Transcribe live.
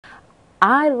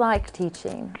I like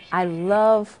teaching. I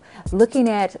love looking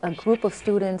at a group of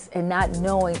students and not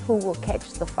knowing who will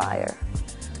catch the fire.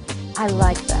 I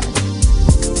like that.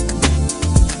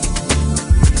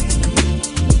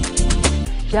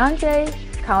 John Jay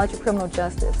College of Criminal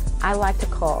Justice, I like to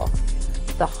call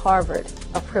the Harvard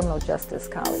of criminal justice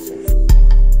colleges.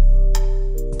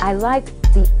 I like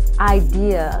the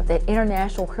idea that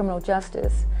international criminal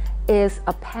justice is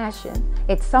a passion.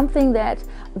 It's something that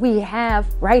we have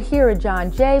right here at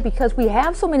John Jay because we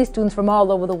have so many students from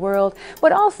all over the world,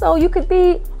 but also you could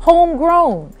be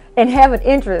homegrown and have an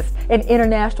interest in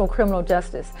international criminal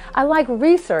justice. I like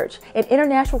research, and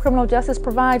international criminal justice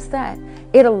provides that.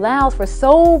 It allows for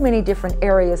so many different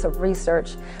areas of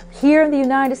research. Here in the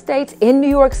United States, in New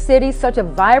York City, such a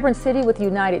vibrant city with the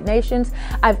United Nations,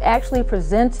 I've actually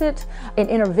presented an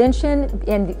intervention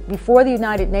before the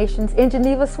United Nations in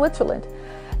Geneva, Switzerland.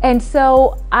 And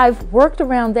so I've worked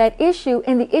around that issue,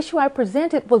 and the issue I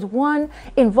presented was one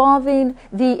involving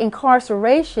the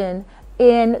incarceration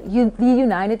in the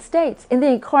United States, in the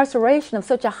incarceration of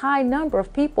such a high number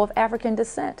of people of African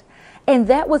descent. And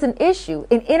that was an issue,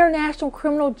 an international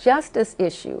criminal justice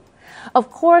issue.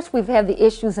 Of course, we've had the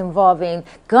issues involving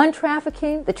gun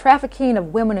trafficking, the trafficking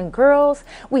of women and girls.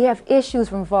 We have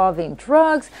issues involving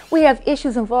drugs. We have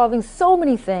issues involving so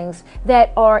many things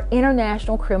that are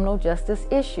international criminal justice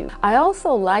issues. I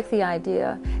also like the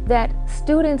idea that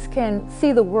students can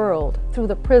see the world through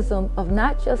the prism of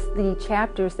not just the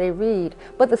chapters they read,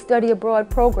 but the study abroad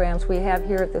programs we have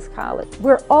here at this college.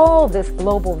 We're all this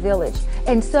global village.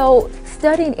 And so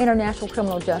studying international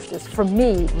criminal justice, for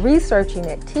me, researching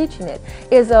it, teaching it,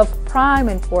 is of prime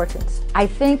importance. I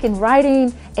think in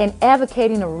writing and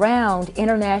advocating around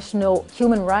international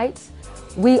human rights,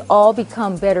 we all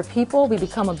become better people, we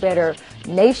become a better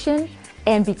nation,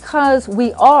 and because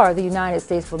we are the United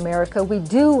States of America, we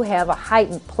do have a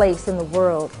heightened place in the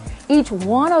world. Each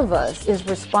one of us is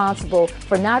responsible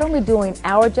for not only doing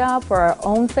our job for our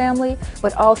own family,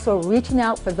 but also reaching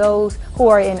out for those who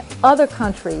are in other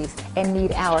countries and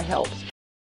need our help.